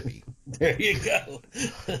Mississippi. There you go.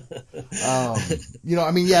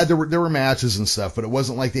 There were matches and stuff, but it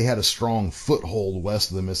wasn't like they had a strong foothold west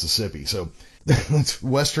of the Mississippi. So that's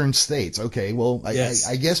Western States. Okay, well, yes.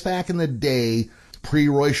 I guess back in the day,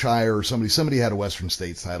 pre-Roy Shire or somebody had a Western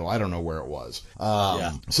States title. I don't know where it was.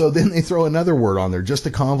 So then they throw another word on there just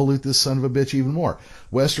to convolute this son of a bitch even more.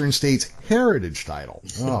 Western States Heritage title.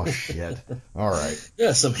 Oh, shit. All right.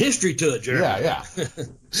 Yeah, some history to it, Jeremy. Yeah.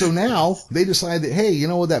 So now they decide that, hey, you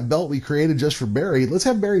know what, that belt we created just for Barry, let's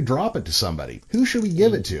have Barry drop it to somebody. Who should we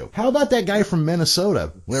give it to? How about that guy from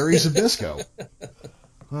Minnesota, Larry Zbyszko?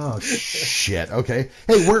 Oh, shit. Okay.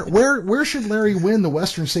 Hey, where should Larry win the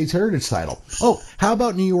Western States Heritage title? Oh, how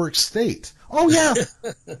about New York State? Oh, yeah.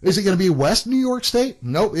 Is it going to be West New York State?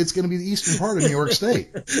 Nope, it's going to be the eastern part of New York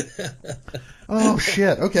State. Oh,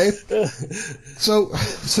 shit. Okay. So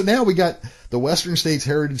now we got the Western States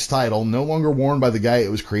Heritage title, no longer worn by the guy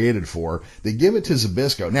it was created for. They give it to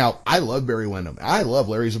Zbyszko. Now, I love Barry Windham. I love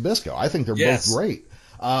Larry Zbyszko. I think they're both great.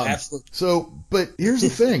 Absolutely. So, but here's the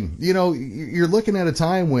thing, you're looking at a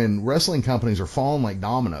time when wrestling companies are falling like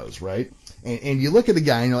dominoes, right? And you look at a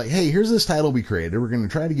guy and you're like, hey, here's this title we created. We're going to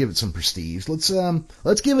try to give it some prestige. Let's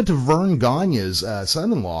give it to Vern Gagne's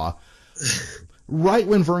son-in-law. Right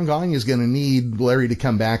when Vern Gagne is going to need Larry to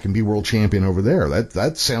come back and be world champion over there.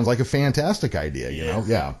 That sounds like a fantastic idea, you know?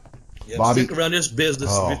 Yeah. Yeah, Bobby, stick around this business,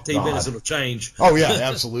 15 minutes it'll change. Oh, yeah,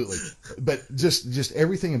 absolutely. But just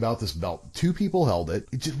everything about this belt. 2 people held it.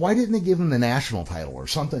 Why didn't they give him the national title or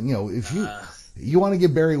something? If you want to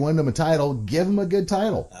give Barry Windham a title, give him a good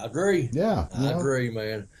title. I agree. Yeah. I agree,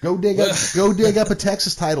 man. Go dig up a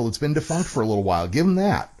Texas title that's been defunct for a little while. Give him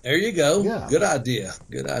that. There you go. Yeah. Good idea.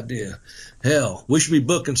 Hell, we should be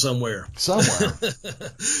booking somewhere. Well,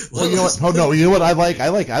 you know what? Oh no, you know what I like? I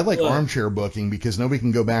like armchair booking because nobody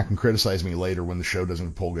can go back and criticize me later when the show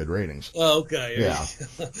doesn't pull good ratings. Oh, okay. Yeah.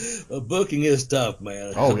 Booking is tough,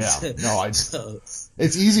 man. Oh yeah. No,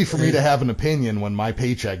 it's easy for me to have an opinion when my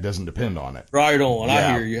paycheck doesn't depend on it. Right on. Yeah,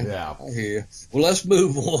 I hear you. Yeah. I hear you. Well, let's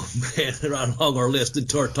move on, man, right along our list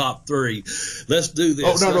into our top 3. Let's do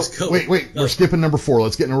this. Oh, no. Wait. We're skipping number 4.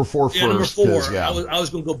 Let's get number 4 first. Number 4. Yeah. I was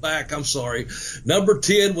going to go back. I'm sorry. Number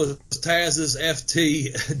 10 was Taz's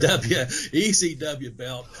FTW ECW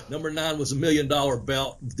belt. Number 9 was $1 million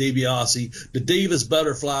belt, DiBiase. The Divas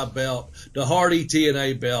Butterfly belt. The Hardy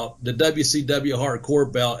TNA belt. The WCW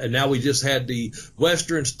Hardcore belt. And now we just had the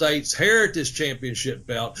Western States Heritage Championship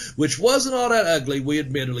belt, which wasn't all that ugly. We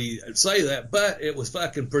admittedly say that, but it was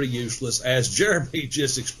fucking pretty useless, as Jeremy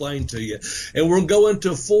just explained to you. And we're going to go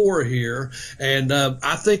into 4 here. And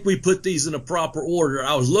I think we put these in a proper order.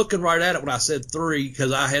 I was looking right at it when I said 3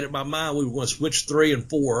 because I had it in my mind we were going to switch 3 and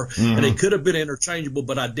 4, and they could have been interchangeable,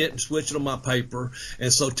 but I didn't switch it on my paper.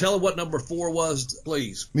 And so tell them what number 4 was,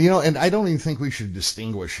 please. And I don't even think we should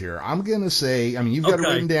distinguish here. I'm going to say, you've got it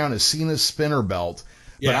written down as Cena's spinner belt,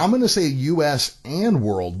 but I'm going to say U.S. and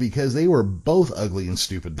World because they were both ugly and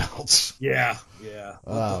stupid belts. Yeah.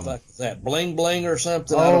 What the fuck is that? Bling bling or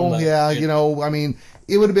something? Oh, I don't know. Yeah.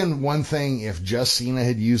 It would have been one thing if just Cena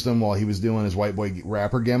had used them while he was doing his white boy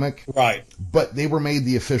rapper gimmick. Right. But they were made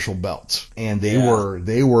the official belts, and they weren't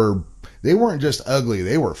just ugly;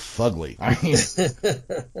 they were fugly.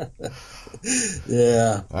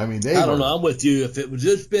 Yeah. I don't know. I'm with you. If it was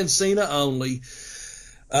just been Cena only,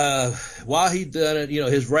 While he done it,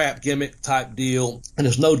 his rap gimmick type deal, and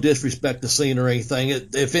there's no disrespect to Cena or anything.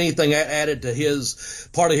 If anything, that added to his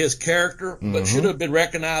part of his character, but should have been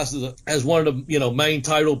recognized as one of the main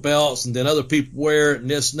title belts, and then other people wear it and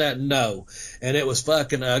this and that. No, and it was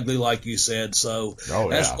fucking ugly, like you said. So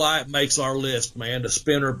that's why it makes our list, man. The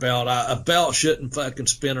spinner belt. A belt shouldn't fucking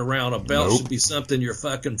spin around. A belt should be something you're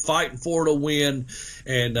fucking fighting for to win,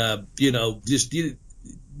 and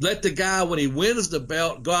let the guy, when he wins the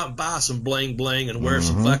belt, go out and buy some bling bling and wear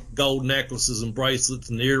some fucking gold necklaces and bracelets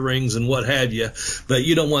and earrings and what have you. But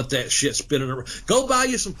you don't want that shit spinning around. Go buy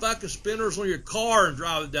you some fucking spinners on your car and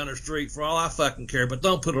drive it down the street for all I fucking care. But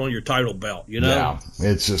don't put it on your title belt, Yeah,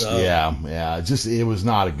 it's just, it was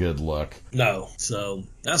not a good look. No. So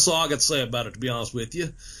that's all I got to say about it, to be honest with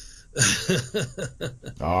you.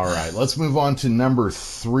 All right, let's move on to number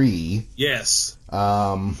 3. Yes.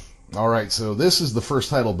 All right, so this is the first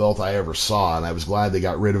title belt I ever saw, and I was glad they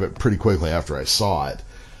got rid of it pretty quickly after I saw it.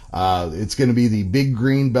 It's going to be the big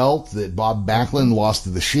green belt that Bob Backlund lost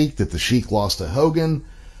to the Sheik, that the Sheik lost to Hogan.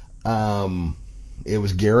 It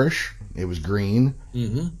was garish. It was green.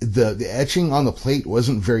 The etching on the plate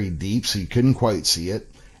wasn't very deep, so you couldn't quite see it.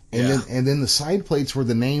 And then the side plates were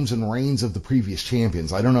the names and reigns of the previous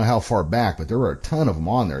champions. I don't know how far back, but there were a ton of them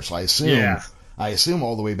on there, so I assume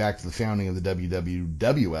all the way back to the founding of the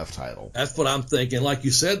WWF title. That's what I'm thinking. Like you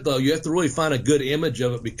said, though, you have to really find a good image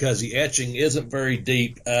of it because the etching isn't very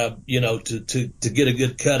deep, to get a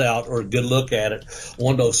good cutout or a good look at it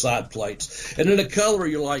on those side plates. And then the color,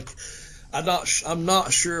 you're like, I'm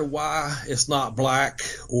not sure why it's not black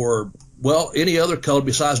or any other color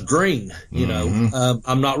besides green,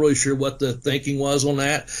 I'm not really sure what the thinking was on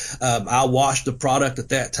that. I washed the product at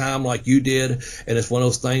that time like you did, and it's one of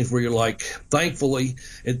those things where you're like, thankfully,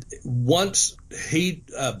 once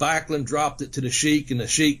Backlund dropped it to the Sheik and the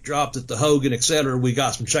Sheik dropped it to Hogan, etc., we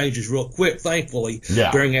got some changes real quick, thankfully,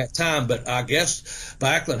 during that time. But I guess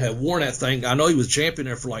Backlund had worn that thing. I know he was champion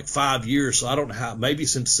there for like 5 years, so I don't know how, maybe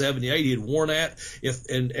since 78 he had worn that.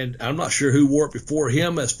 And I'm not sure who wore it before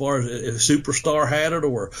him, as far as if Superstar had it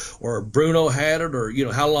or Bruno had it, or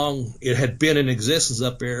how long it had been in existence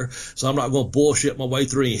up there. So I'm not going to bullshit my way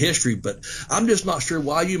through any history, but I'm just not sure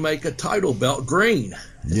why you make a title belt green.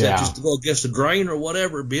 Is that just to go against the grain or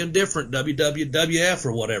whatever, being different, WWF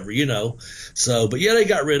or whatever, So, but they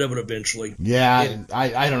got rid of it eventually. Yeah,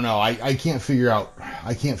 I don't know. I can't figure out.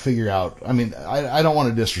 I mean, I don't want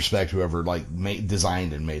to disrespect whoever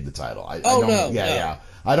designed and made the title. No.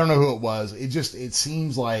 I don't know who it was. It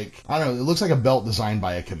seems like, I don't know, it looks like a belt designed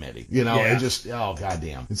by a committee. It just, oh,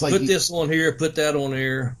 goddamn. It's like, put this on here, put that on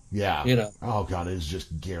here. Yeah. Oh, God, it is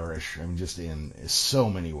just garish. I mean, just in so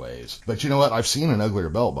many ways. But you know what? I've seen an uglier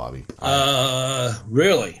belt, Bobby.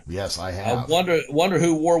 Really? Yes, I have. I wonder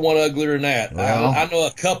who wore one uglier than that. Well, I know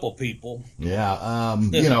a couple people. Yeah.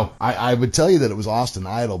 I would tell you that it was Austin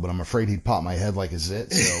Idol, but I'm afraid he'd pop my head like a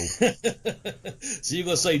zit, so. So you're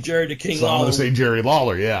going to say Jerry the King Lawler? I'm going to say Jerry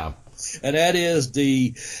Lawler. Yeah. And that is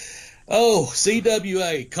the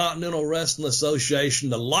CWA, Continental Wrestling Association,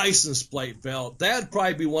 the license plate belt. That'd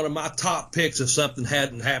probably be one of my top picks if something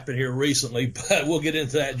hadn't happened here recently, but we'll get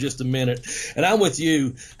into that in just a minute. And I'm with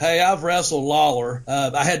you. Hey, I've wrestled Lawler.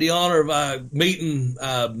 I had the honor of meeting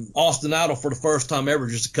Austin Idol for the first time ever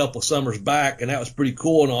just a couple of summers back, and that was pretty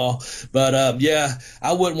cool and all. But,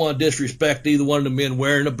 I wouldn't want to disrespect either one of the men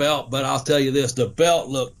wearing the belt, but I'll tell you this, the belt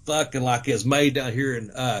looked fucking like it's made down here in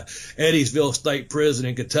Eddiesville State Prison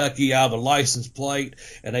in Kentucky. I have a license plate,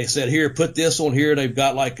 and they said, here, put this on here. They've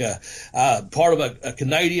got like a part of a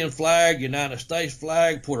Canadian flag, United States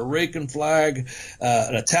flag, Puerto Rican flag,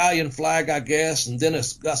 an Italian flag, I guess, and then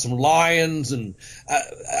it's got some lions, and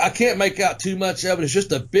I can't make out too much of it. It's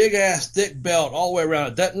just a big-ass thick belt all the way around.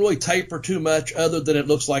 It doesn't really taper too much other than it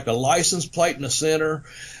looks like a license plate in the center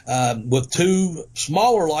with two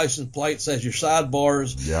smaller license plates as your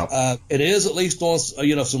sidebars. Yep. It is at least on,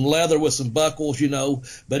 some leather with some buckles,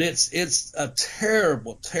 but it's a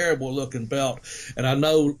terrible, terrible looking belt. And I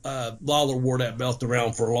know Lawler wore that belt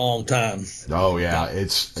around for a long time. Oh, yeah.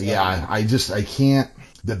 I can't.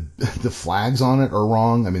 The flags on it are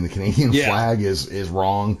wrong. I mean, the Canadian flag is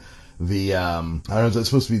wrong. The I don't know if that's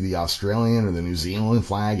supposed to be the Australian or the New Zealand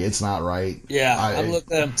flag. It's not right. Yeah, I've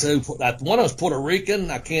looked at them too. One of them's Puerto Rican.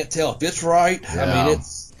 I can't tell if it's right. Yeah. I mean,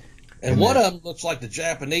 it's And one of them looks like the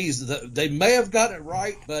Japanese. They may have gotten it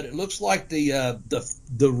right, but it looks like the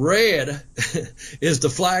red is the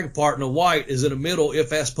flag part and the white is in the middle, if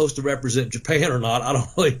that's supposed to represent Japan or not. I don't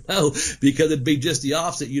really know, because it'd be just the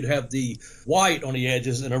opposite. You'd have the white on the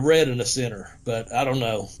edges and a red in the center. But I don't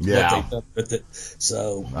know what they've done with it.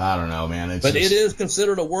 So I don't know, man. It is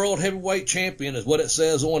considered a world heavyweight champion, is what it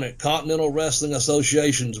says on it. Continental Wrestling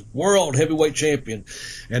Association's world heavyweight champion.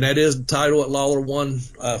 And that is the title that Lawler won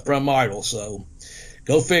from Idol. So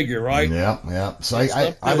go figure, right? Yeah. So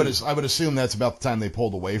I would assume that's about the time they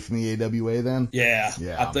pulled away from the AWA then. Yeah.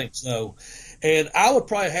 I think so. And I would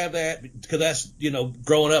probably have that, because that's,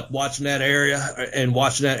 growing up watching that area and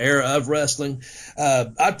watching that era of wrestling.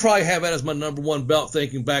 I'd probably have that as my number one belt,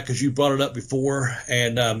 thinking back, because you brought it up before.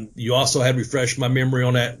 And you also had refreshed my memory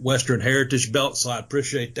on that Western Heritage belt. So I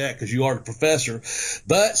appreciate that, because you are the professor.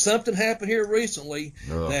 But something happened here recently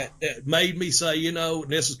that made me say,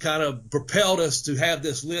 this has kind of propelled us to have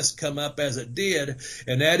this list come up as it did.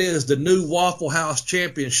 And that is the new Waffle House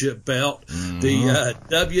Championship belt, the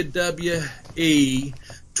WWE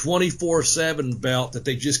 24/7 belt that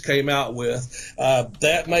they just came out with.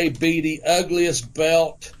 That may be the ugliest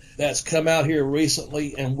belt that's come out here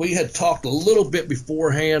recently, and we had talked a little bit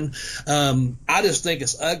beforehand. I just think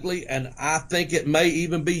it's ugly, and I think it may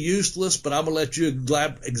even be useless, but I'm going to let you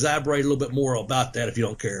exaggerate a little bit more about that if you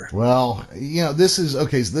don't care. Well, this is,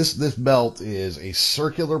 okay, so this belt is a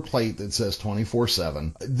circular plate that says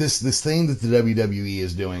 24/7. This thing that the WWE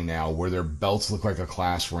is doing now, where their belts look like a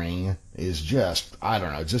class ring, is just, I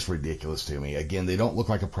don't know, just ridiculous to me. Again, they don't look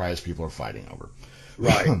like a prize people are fighting over.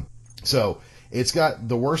 Right. So it's got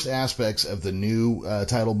the worst aspects of the new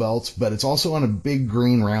title belts, but it's also on a big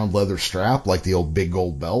green round leather strap like the old big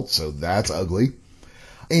gold belt, so that's ugly.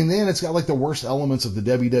 And then it's got like the worst elements of the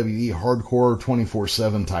WWE hardcore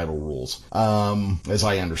 24/7 title rules, as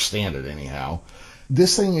I understand it anyhow.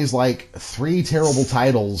 This thing is like 3 terrible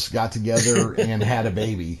titles got together and had a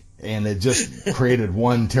baby, and it just created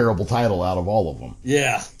one terrible title out of all of them.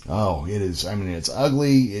 Yeah. Oh, it is. I mean, it's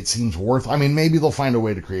ugly. It seems maybe they'll find a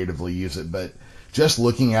way to creatively use it, but just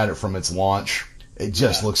looking at it from its launch, it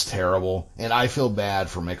just looks terrible. And I feel bad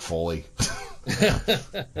for Mick Foley.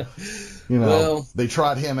 They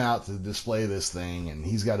trot him out to display this thing, and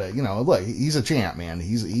he's got a, look, he's a champ, man.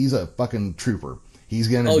 He's a fucking trooper. He's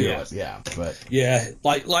gonna do it,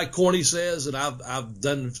 like Corny says, and I've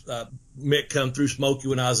done Mick come through Smokey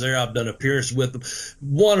when I was there. I've done appearances with him.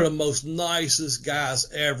 One of the most nicest guys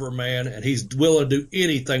ever, man, and he's willing to do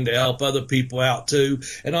anything to help other people out too.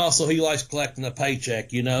 And also, he likes collecting a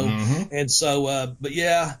paycheck, And so, but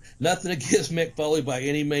yeah, nothing against Mick Foley by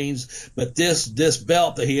any means, but this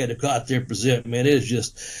belt that he had to go out there and present, man, it is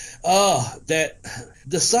just. That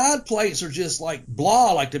the side plates are just like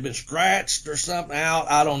blah, like they've been scratched or something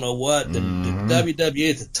out. I don't know what. The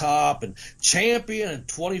WWE at the top and champion and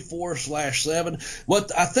 24/7.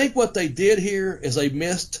 What they did here is they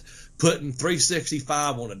missed putting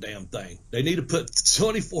 365 on a damn thing. They need to put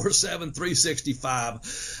 24/7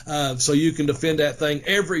 365 so you can defend that thing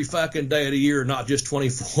every fucking day of the year, not just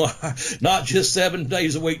 24, not just 7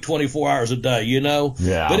 days a week, 24 hours a day,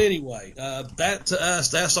 Yeah. But anyway, that to us,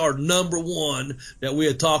 that's our number one that we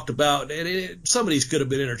had talked about. And some of these could have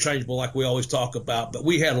been interchangeable like we always talk about, but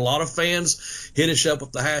we had a lot of fans hit us up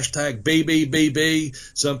with the hashtag BBBB.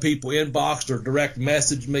 Some people inboxed or direct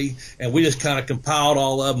messaged me, and we just kind of compiled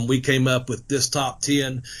all of them. We came up with this top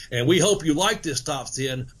 10, and we hope you like this top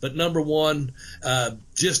 10. But number one,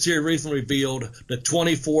 just here recently revealed, the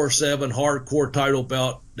 24/7 hardcore title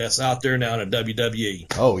belt that's out there now in the WWE.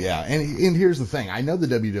 Oh yeah, and here's the thing: I know the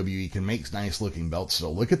WWE can make nice looking belts. So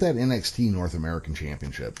look at that NXT North American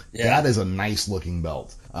Championship. Yeah. That is a nice looking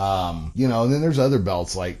belt. And then there's other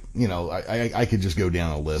belts like I could just go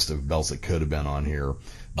down a list of belts that could have been on here.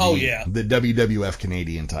 The WWF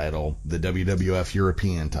Canadian title, the WWF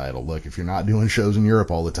European title. Look, if you're not doing shows in Europe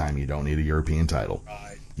all the time, you don't need a European title.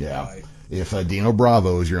 Right. Yeah. Right. If Dino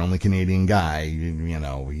Bravo is your only Canadian guy,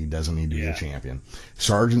 he doesn't need to be a champion.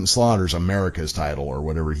 Sergeant Slaughter's America's title, or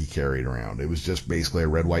whatever he carried around. It was just basically a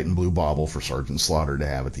red, white, and blue bauble for Sergeant Slaughter to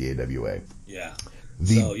have at the AWA. Yeah.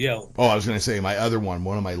 I was going to say, my other one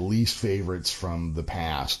of my least favorites from the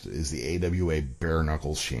past is the AWA Bare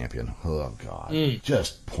Knuckles Champion. Oh, God.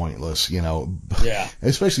 Just pointless, Yeah.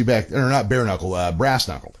 Especially not Bare Knuckle, Brass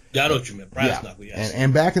Knuckle. Yeah, I know what you meant. Brass knuckle, yes.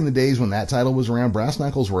 And back in the days when that title was around, brass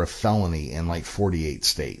knuckles were a felony in like 48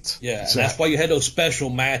 states. Yeah, so, and that's why you had those special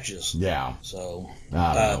matches. Yeah. So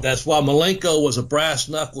that's why Malenko was a brass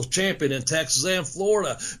knuckles champion in Texas and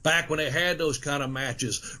Florida back when they had those kind of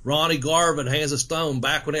matches. Ronnie Garvin, Hands of Stone,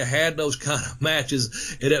 back when they had those kind of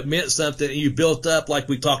matches, and it meant something. And you built up, like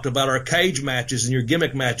we talked about our cage matches and your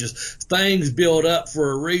gimmick matches. Things build up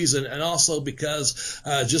for a reason, and also because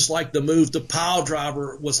just like the move to pile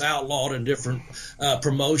driver was outlawed in different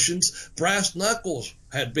promotions, brass knuckles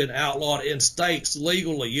had been outlawed in states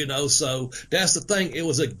legally, so that's the thing. It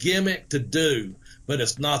was a gimmick to do, but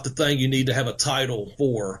it's not the thing you need to have a title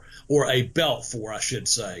for, or a belt for, I should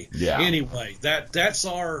say. Yeah. Anyway, that's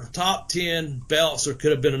our top 10 belts. There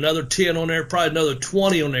could have been another 10 on there, probably another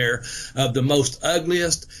 20 on there of the most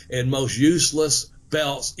ugliest and most useless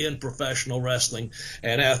belts in professional wrestling.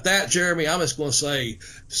 And at that, Jeremy, I'm just going to say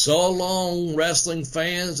so long, wrestling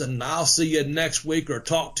fans, and I'll see you next week or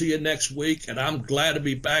talk to you next week. And I'm glad to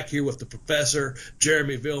be back here with the Professor,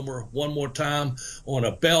 Jeremy Vilmer, one more time on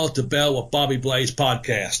a Bell to Bell with Bobby Blaze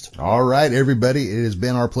podcast. All right, everybody. It has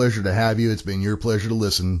been our pleasure to have you. It's been your pleasure to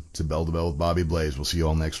listen to Bell with Bobby Blaze. We'll see you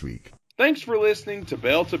all next week. Thanks for listening to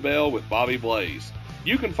Bell with Bobby Blaze.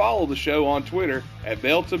 You can follow the show on Twitter at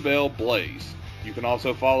Bell to Bell Blaze. You can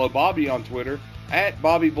also follow Bobby on Twitter at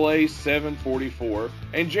BobbyBlaze744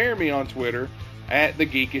 and Jeremy on Twitter at The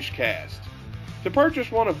Geekish Cast. To purchase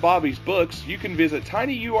one of Bobby's books, you can visit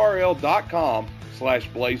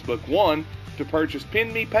tinyurl.com/blazebook1 to purchase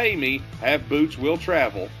Pin Me, Pay Me, Have Boots, Will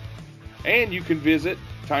Travel. And you can visit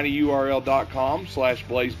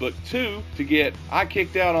tinyurl.com/blazebook2 to get I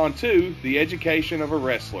Kicked Out on 2, The Education of a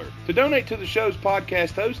Wrestler. To donate to the show's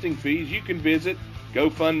podcast hosting fees, you can visit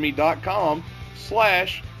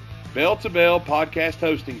GoFundMe.com/Bell to Bell podcast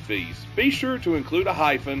hosting fees. Be sure to include a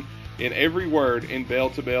hyphen in every word in Bell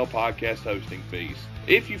to Bell podcast hosting fees.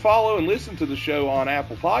 If you follow and listen to the show on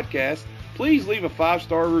Apple Podcasts, please leave a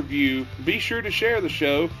 5-star review. Be sure to share the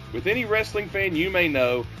show with any wrestling fan you may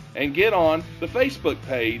know, and get on the Facebook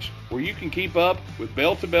page where you can keep up with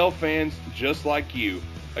Bell to Bell fans just like you.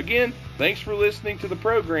 Again, thanks for listening to the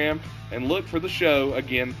program, and look for the show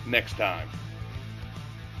again next time.